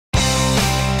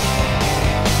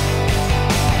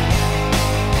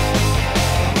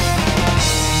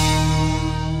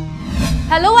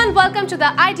Hello and welcome to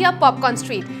the Idea Popcorn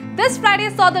Street. This Friday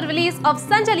saw the release of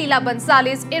Sanjay Leela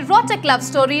Bhansali's erotic love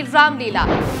story Ram Leela.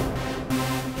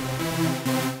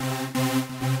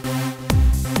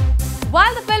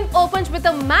 While the film opened with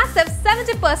a massive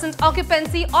 70%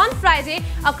 occupancy on Friday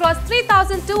across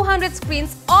 3,200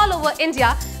 screens all over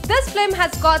India, this film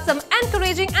has got some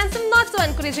encouraging and some not so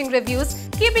encouraging reviews,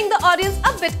 keeping the audience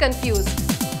a bit confused.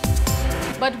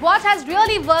 But what has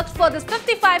really worked for this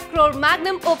 55 crore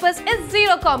magnum opus is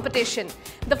zero competition.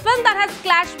 The film that has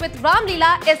clashed with Ram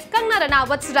Leela is Kangana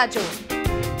Ranawat's Rajo.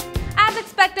 As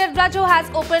expected, Rajo has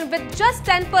opened with just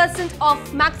 10%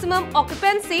 of maximum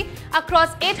occupancy across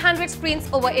 800 screens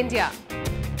over India.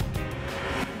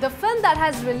 The film that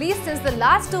has released since the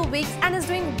last 2 weeks and is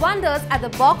doing wonders at the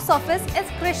box office is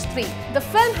Krish 3. The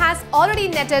film has already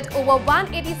netted over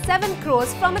 187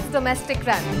 crores from its domestic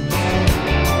run.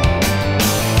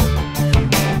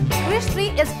 Krish 3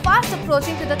 is fast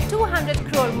approaching to the 200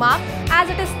 crore mark as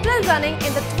it is still running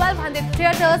in the 1200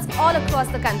 theatres all across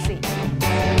the country.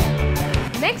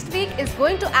 Next week is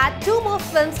going to add 2 more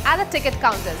films at the ticket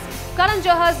counters. Karan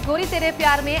Johar's Gori Tere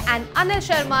Pyar Mein and Anil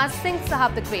Sharma's Singh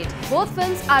Sahab the Great. Both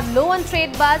films are low on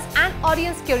trade buzz and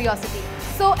audience curiosity.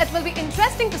 So it will be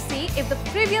interesting to see if the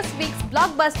previous week's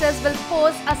blockbusters will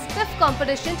pose a stiff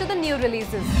competition to the new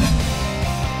releases.